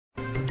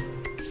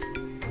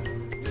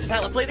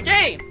how I play the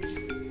game!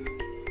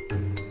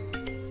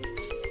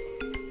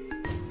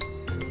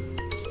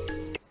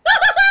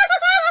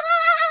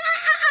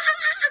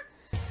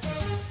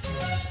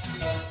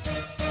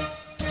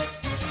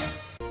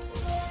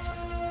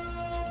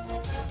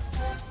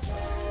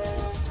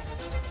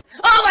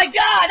 Oh my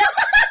god!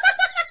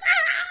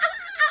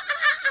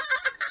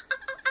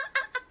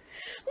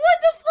 What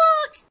the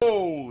fuck?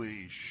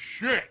 Holy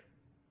shit!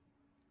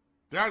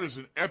 That is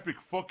an epic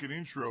fucking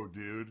intro,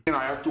 dude. And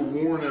I have to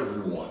warn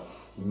everyone,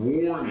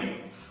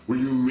 warning, what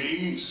you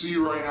may see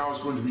right now is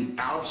going to be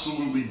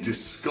absolutely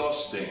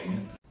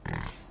disgusting.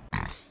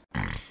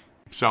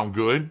 Sound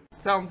good?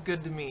 Sounds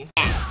good to me.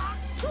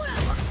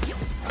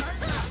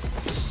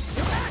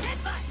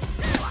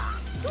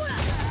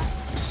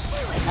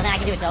 Nothing I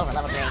can do, it's over,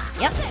 level 3.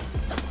 Yep.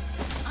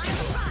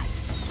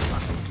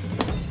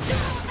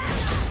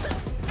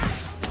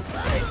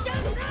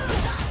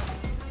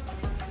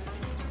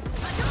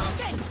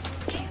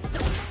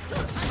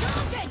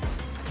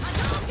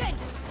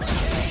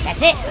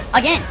 That's it.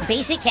 Again,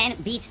 basic Ken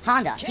beats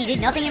Honda. He did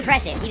nothing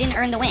impressive. He didn't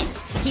earn the win.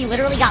 He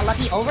literally got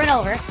lucky over and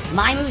over.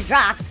 My moves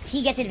dropped.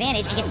 He gets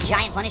advantage and gets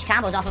giant punish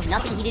combos off of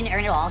nothing he didn't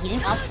earn at all. He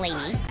didn't outplay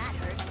me.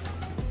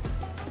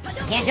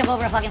 Can't jump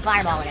over a fucking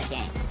fireball in this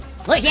game.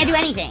 Look, he can't do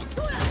anything.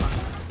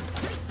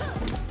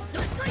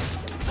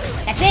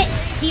 That's it.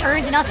 He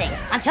earns nothing.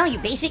 I'm telling you,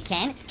 basic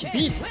Ken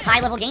beats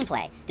high-level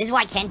gameplay. This is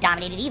why Ken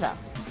dominated Evo.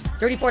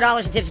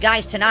 $34 in tips,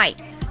 guys,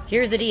 tonight.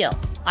 Here's the deal.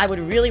 I would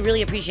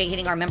really appreciate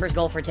hitting our members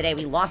goal for today.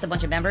 We lost a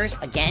bunch of members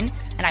again,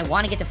 and I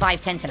want to get to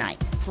 510 tonight.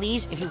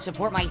 Please, if you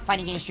support my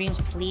fighting game streams,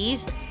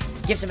 please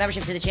give some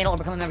membership to the channel or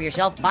become a member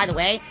yourself. By the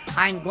way,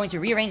 I'm going to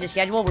rearrange the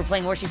schedule. We're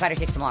playing more Street Fighter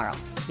 6 tomorrow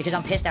because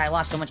I'm pissed that I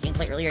lost so much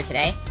gameplay earlier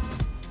today.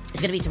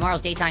 It's going to be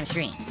tomorrow's daytime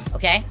stream,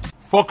 okay?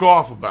 Fuck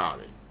off about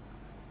it.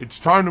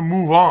 It's time to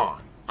move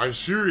on.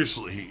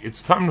 Seriously,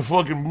 it's time to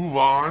fucking move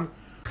on.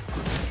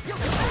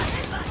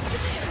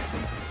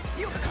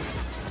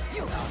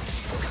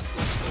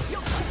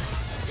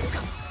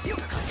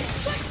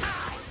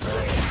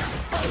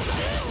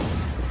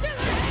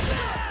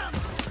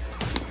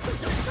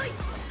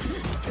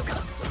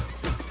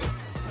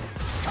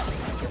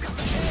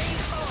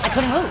 I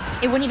couldn't move.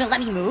 It wouldn't even let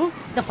me move.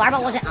 The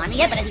fireball wasn't on me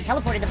yet, but as he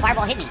teleported, the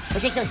fireball hit me.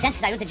 Which makes no sense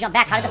because I went to jump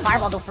back. How did the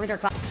fireball go further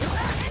across?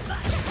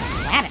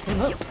 Damn it, couldn't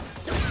move.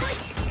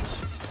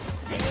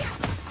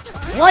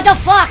 What the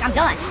fuck? I'm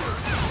done.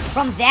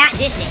 From that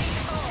distance,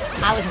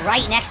 I was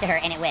right next to her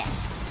and it whiffs.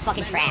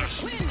 Fucking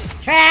trash.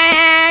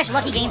 Trash!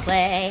 Lucky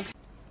gameplay.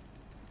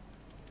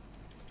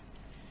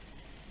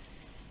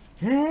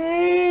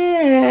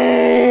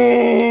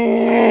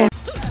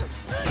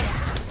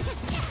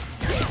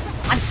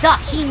 I'm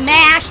stuck. She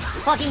mashed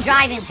fucking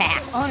drive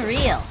impact.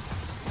 Unreal.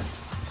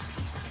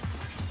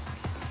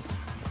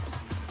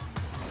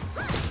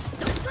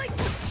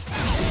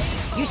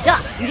 You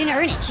suck. You didn't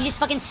earn it. She just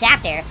fucking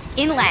sat there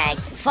in lag,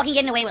 fucking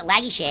getting away with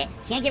laggy shit.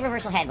 Can't get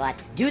reversal headbutts.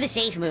 Do the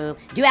safe move.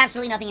 Do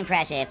absolutely nothing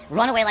impressive.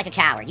 Run away like a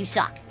coward. You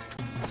suck.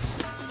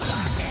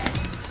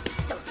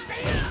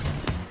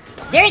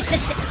 There it's the.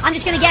 I'm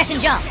just gonna guess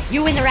and jump.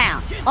 You win the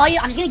round.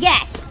 I'm just gonna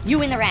guess. You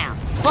win the round.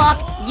 Fuck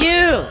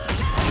you.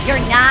 You're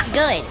not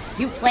good.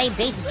 You play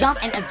base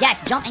jump and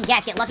guess, jump and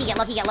guess. Get lucky, get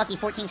lucky, get lucky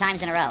 14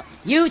 times in a row.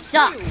 You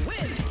suck.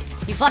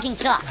 You fucking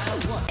suck.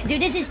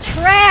 Dude, this is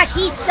trash.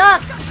 He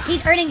sucks.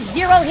 He's earning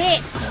 0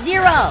 hits.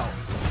 0.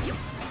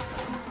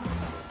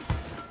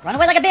 Run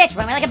away like a bitch.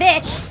 Run away like a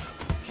bitch.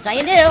 That's all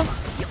you do.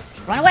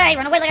 Run away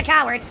like a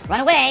coward. Run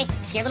away.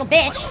 Scared little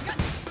bitch.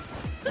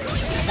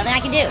 There's nothing I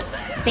can do.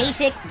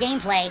 Basic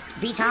gameplay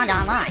beats Honda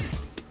online.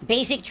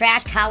 Basic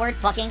trash coward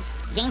fucking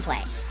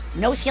gameplay.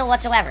 No skill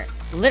whatsoever.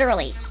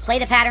 Literally, play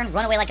the pattern,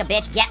 run away like a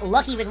bitch, get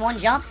lucky with one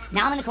jump.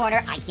 Now I'm in the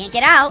corner, I can't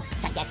get out.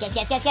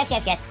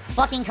 Guess.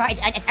 Fucking car,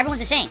 everyone's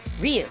the same.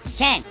 Ryu,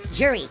 Ken,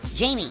 Jury,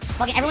 Jamie,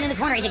 fucking everyone in the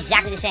corner is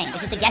exactly the same.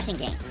 It's just a guessing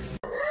game.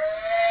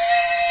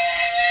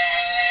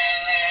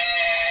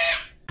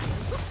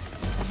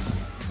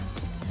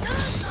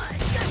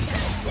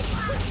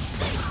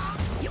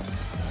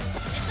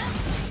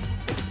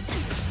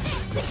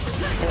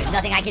 There was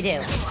nothing I could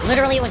do.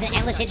 Literally, it was an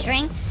endless hit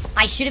string.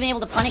 I should have been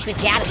able to punish with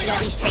jab. I should have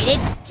at least traded.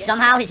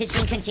 Somehow his hit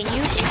string continued.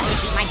 It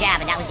beat my jab,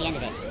 and that was the end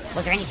of it.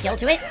 Was there any skill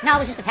to it? No, it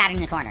was just a pattern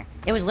in the corner.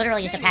 It was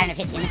literally just a pattern of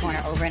hits in the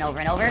corner over and over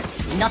and over.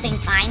 Nothing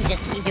timed,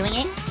 just keep doing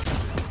it.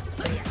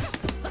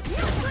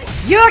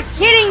 You're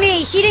kidding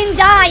me! She didn't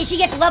die! She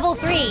gets level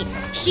 3.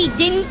 She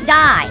didn't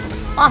die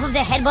off of the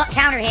headbutt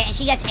counter hit, and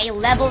she gets a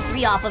level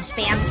 3 off of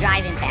spam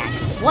drive impact.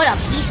 What a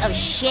piece of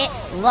shit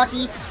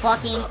lucky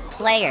fucking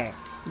player.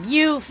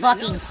 You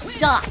fucking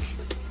suck.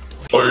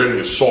 Oh, you're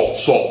getting salt.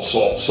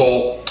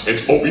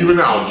 It's, even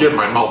now, again,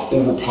 my mouth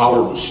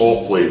overpowered with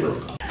salt flavor.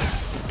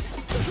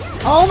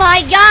 Oh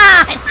my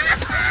god!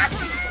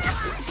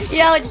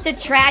 Yo, it's the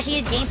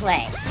trashiest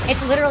gameplay.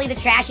 It's literally the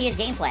trashiest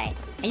gameplay.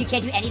 And you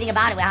can't do anything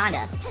about it with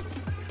Honda.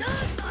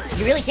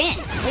 You really can't.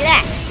 Look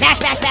at that. Mash.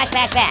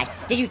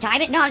 Did you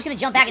time it? No, I'm just gonna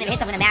jump back and if it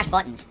hits, I'm gonna mash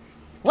buttons.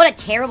 What a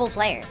terrible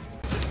player.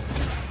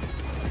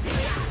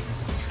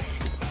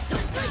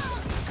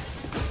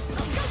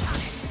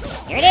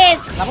 Here it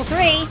is, level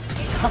 3.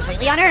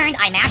 Completely unearned.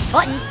 I mashed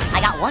buttons. I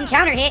got 1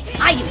 counter hit.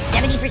 I do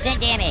 70%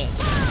 damage.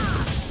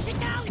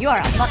 You are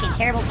a fucking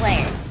terrible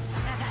player.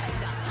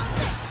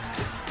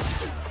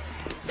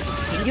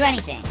 Didn't do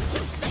anything.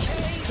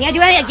 Can't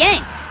do anything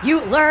again. You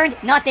learned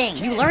nothing.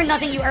 You learned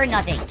nothing, you earned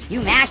nothing.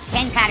 You mashed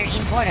Ken pattern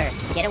in corner.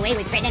 Get away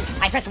with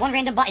it. I pressed 1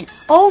 random button.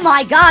 Oh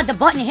my god, the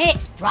button hit.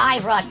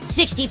 Drive rush,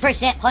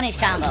 60% punish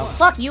combo.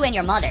 Fuck you and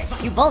your mother.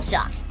 You both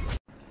suck.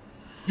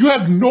 You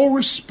have no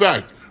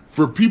respect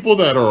for people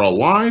that are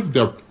alive,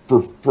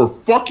 for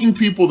fucking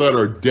people that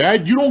are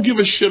dead. You don't give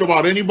a shit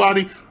about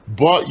anybody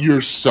but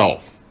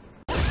yourself.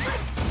 I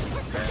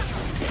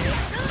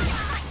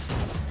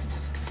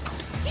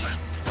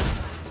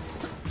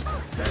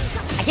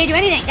can't do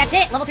anything. That's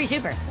it. Level 3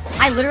 super.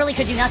 I literally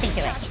could do nothing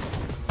to it.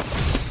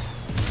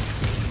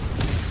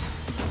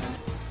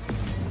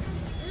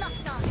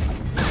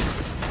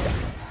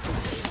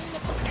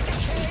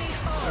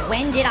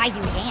 When did I do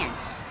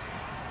dance?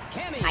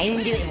 I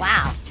didn't do it.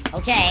 Wow.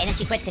 Okay, and then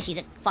she quits because she's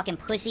a fucking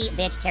pussy,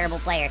 bitch, terrible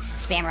player.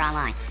 Spam her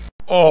online.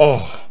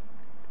 Oh,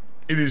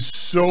 it is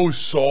so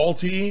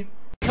salty.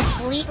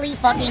 Completely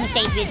fucking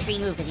safe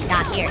mid-screen move because he's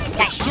not here.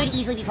 That should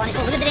easily be punished.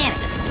 Oh, look at the damage.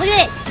 Look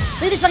at this.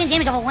 Look at this fucking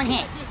damage off of 1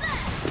 hit.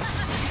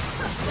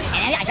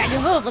 And I tried to do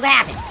a move. Look what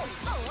happened.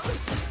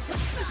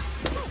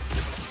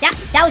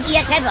 That was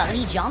EX headbutt when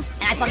he jumped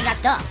and I fucking got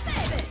stuck.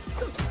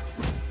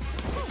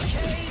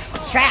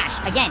 It's trash.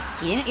 Again,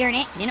 he didn't earn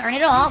it. He didn't earn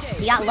it at all.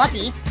 He got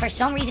lucky. For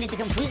some reason, it's a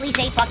completely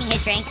safe fucking hit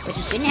string, which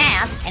he shouldn't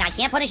have. And I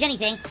can't punish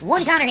anything.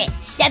 1 counter hit.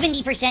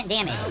 70%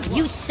 damage.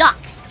 You suck.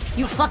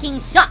 You fucking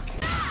suck.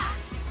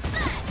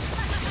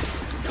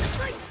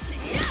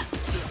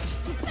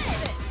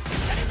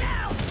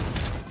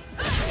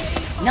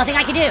 Nothing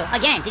I could do.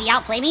 Again, did he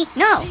outplay me?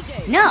 No.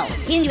 No.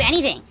 He didn't do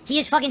anything. He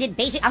just fucking did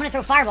basic. I'm gonna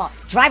throw fireball.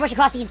 Drive rush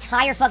across the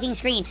entire fucking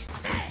screen.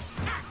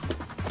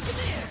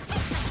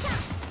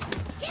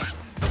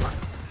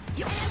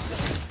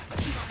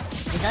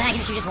 There's nothing I can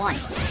do. She just won.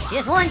 She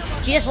just won.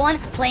 She just won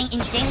playing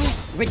insanely,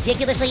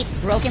 ridiculously,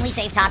 brokenly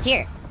safe top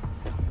tier.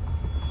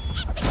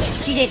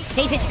 She did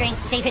safe hit string,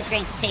 safe hit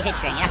string, safe hit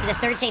string. And after the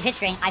 3rd safe hit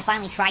string, I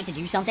finally tried to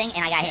do something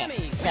and I got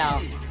hit.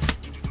 So...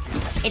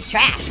 it's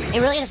trash.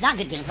 It really is not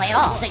good gameplay at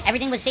all. It's like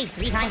everything was safe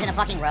 3 times in a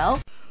fucking row.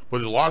 But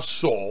there's a lot of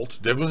salt,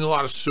 definitely a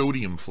lot of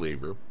sodium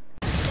flavor.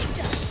 He's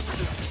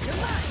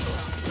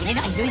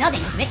doing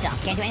nothing, just mix up.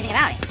 Can't do anything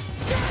about it.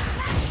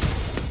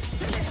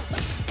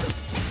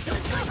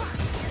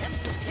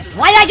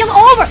 Why did I jump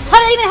over? How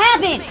did that even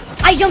happen?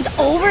 I jumped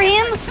over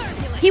him?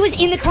 He was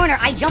in the corner.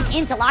 I jumped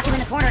in to lock him in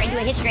the corner and do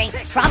a hit string,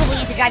 probably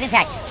into drive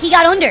impact. He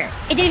got under.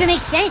 It didn't even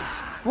make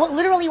sense. Well,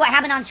 literally what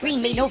happened on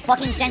screen made no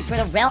fucking sense for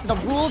the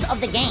rules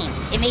of the game.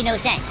 It made no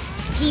sense.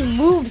 He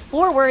moved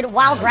forward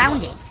while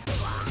grounded.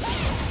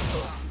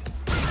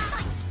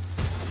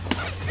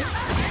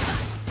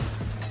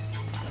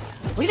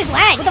 Look at this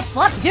lag. What the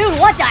fuck? Dude,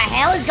 what the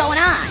hell is going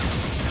on?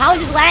 How is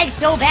this lag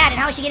so bad and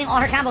how is she getting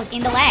all her combos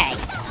in the lag?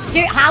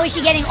 How is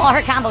she getting all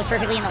her combos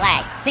perfectly in the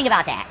lag? Think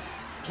about that.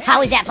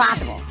 How is that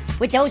possible?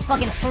 With those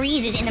fucking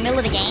freezes in the middle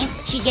of the game,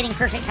 she's getting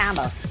perfect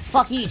combo.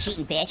 Fuck you, you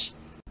cheating bitch.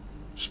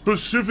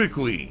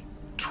 Specifically,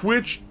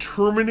 Twitch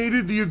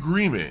terminated the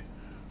agreement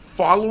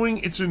following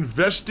its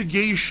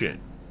investigation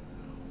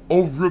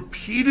of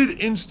repeated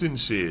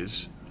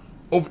instances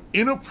of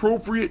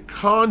inappropriate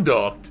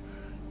conduct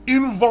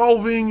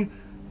involving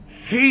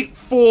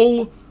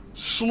hateful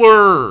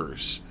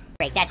slurs.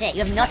 Great, that's it.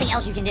 You have nothing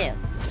else you can do.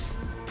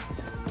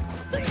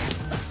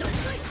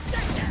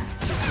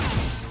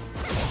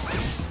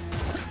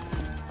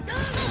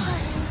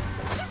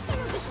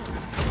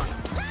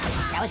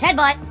 That was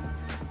headbutt.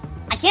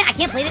 I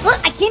can't play this. Look,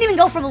 I can't even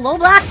go from low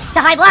block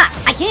to high block.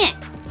 I can't.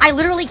 I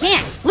literally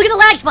can't. Look at the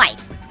lag spike.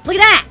 Look at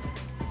that.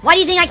 Why do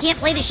you think I can't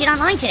play this shit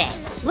online today?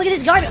 Look at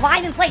this garbage. Why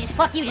even play? Just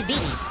fuck you, just beat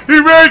me. He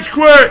rage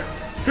quit!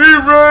 He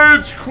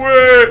rage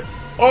quit!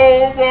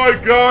 Oh my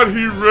god,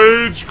 he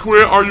rage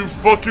quit. Are you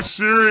fucking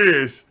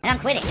serious? And I'm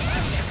quitting.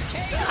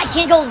 I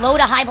can't go low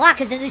to high block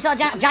because they saw a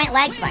giant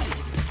lag spike.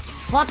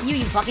 Fuck you,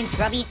 you fucking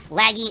scrubby,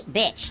 laggy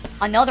bitch.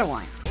 Another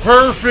one.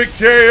 Perfect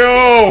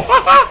KO!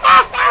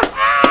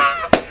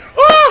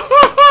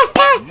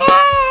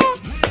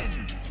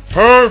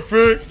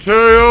 Perfect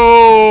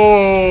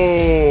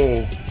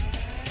KO!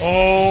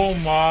 Oh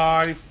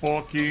my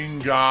fucking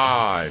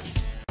god.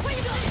 I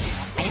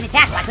didn't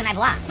attack, why couldn't I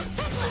block?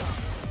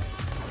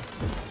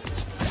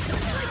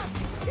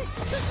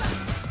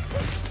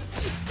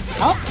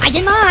 Oh, I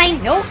did mine!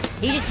 Nope.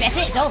 He just missed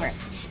it, it's over.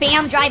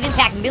 Spam drive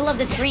impact, middle of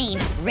the screen,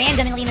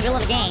 randomly in the middle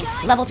of the game.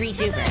 Level 3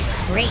 super.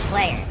 Great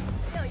player.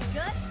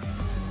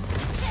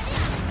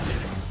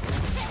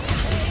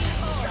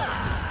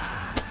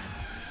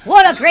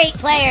 What a great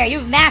player!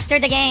 You've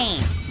mastered the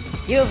game!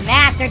 You've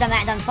mastered the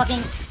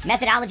fucking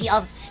methodology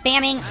of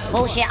spamming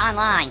bullshit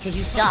online, because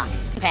you suck.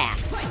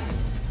 Pass.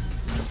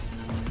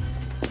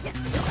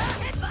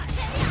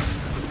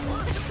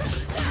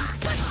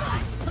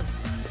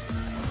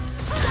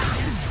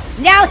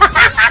 No!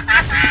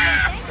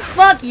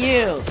 Fuck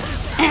you!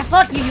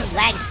 Fuck you, you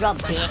lag scrub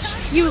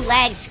bitch. You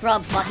lag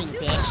scrub fucking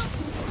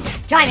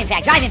bitch. Drive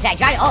impact, drive impact,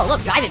 drive. Oh,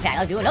 look, drive impact.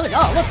 I'll do another.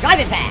 Oh, look, drive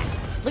impact.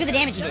 Look at the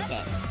damage he just did.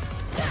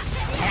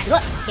 And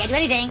look, can't do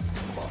anything.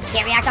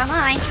 Can't react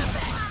online.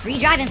 Free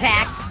drive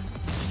impact.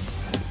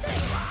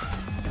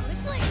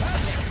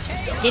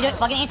 Did it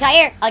fucking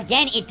anti-air.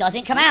 Again, it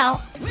doesn't come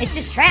out. It's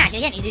just trash.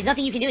 Again, there's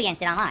nothing you can do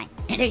against it online.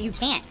 You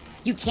can't.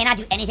 You cannot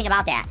do anything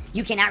about that.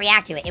 You cannot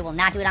react to it. It will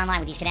not do it online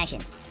with these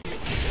connections.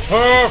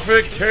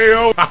 Perfect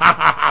KO.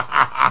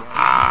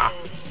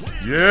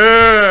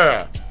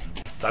 Yeah.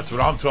 That's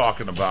what I'm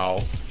talking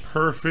about.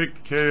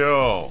 Perfect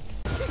KO.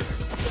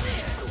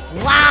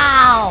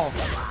 Wow.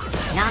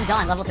 Now I'm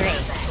done. Level 3.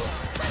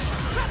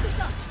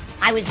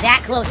 I was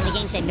that close and the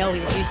game said no, we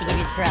refuse to give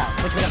you the throw,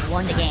 which would have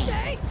won the game.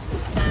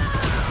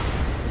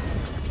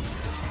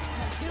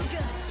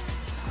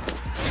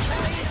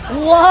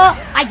 Whoa!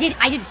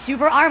 I did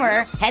super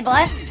armor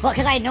headbutt, but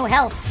because I had no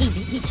health,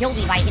 he killed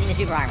me by hitting the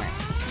super armor.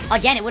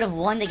 Again, it would have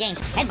won the game.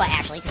 Headbutt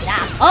actually to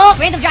stop. Oh,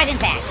 random drive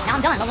impact. Now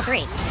I'm done. Level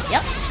 3.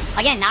 Yep.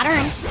 Again, not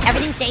earned.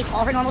 Everything's safe.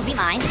 All her normals beat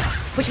mine.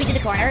 Push me to the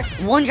corner.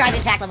 1 drive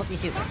impact. Level 3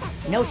 super.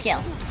 No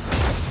skill.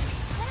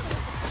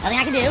 Nothing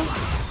I can do.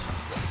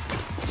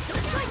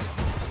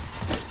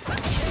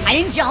 I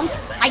didn't jump.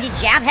 I did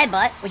jab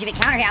headbutt, which if it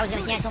counter hit, I was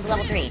gonna cancel to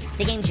level 3.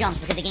 The game jumps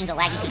because the game's a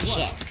laggy piece of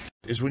shit.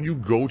 Is when you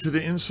go to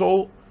the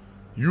insult,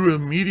 you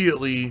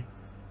immediately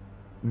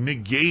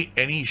negate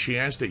any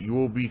chance that you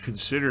will be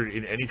considered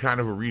in any kind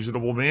of a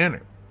reasonable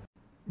manner.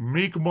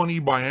 Make money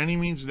by any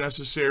means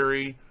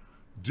necessary.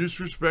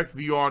 Disrespect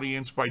the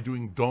audience by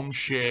doing dumb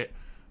shit.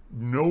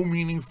 No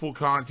meaningful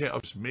content.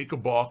 Just make a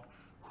buck.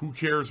 Who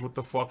cares what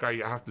the fuck I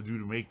have to do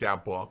to make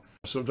that buck?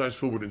 Sometimes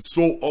Phil would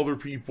insult other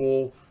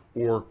people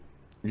or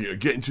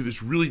get into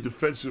this really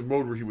defensive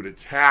mode where he would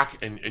attack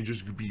and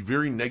just be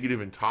very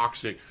negative and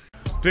toxic.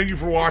 Thank you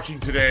for watching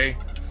today.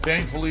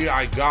 Thankfully,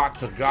 I got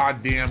to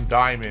goddamn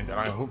diamond, and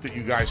I hope that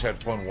you guys had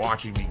fun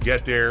watching me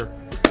get there.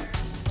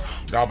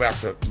 Now back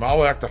to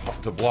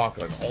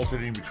Blanca and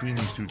alternating between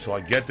these two till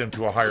I get them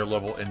to a higher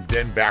level and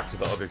then back to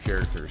the other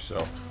characters. So,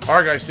 all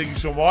right, guys, thank you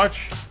so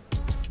much.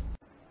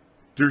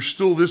 There's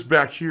still this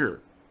back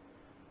here,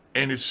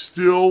 and it's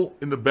still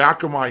in the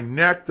back of my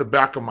neck, the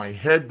back of my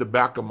head, the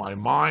back of my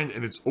mind,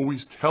 and it's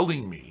always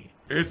telling me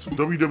it's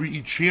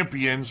WWE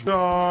Champions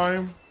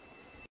time.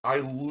 I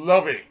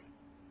love it.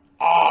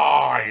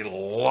 I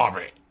love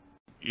it.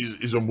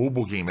 Is a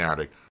mobile game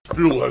addict.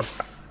 Phil has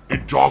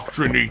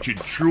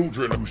indoctrinated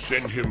children who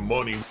send him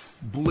money,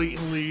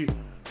 blatantly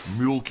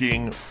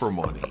milking for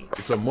money.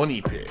 It's a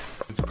money pit.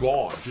 It's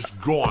gone, just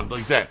gone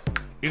like that.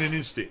 In an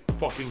instant,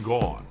 fucking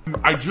gone.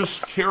 I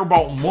just care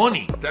about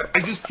money. I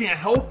just can't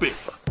help it.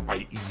 By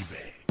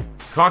eBay.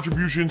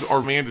 Contributions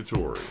are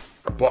mandatory,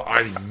 but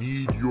I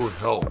need your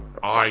help.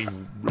 I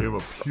am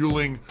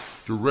appealing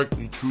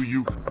directly to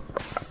you.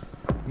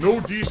 No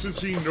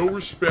decency, no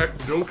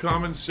respect, no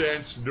common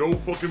sense, no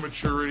fucking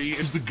maturity.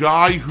 Is the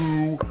guy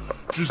who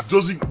just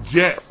doesn't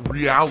get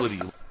reality.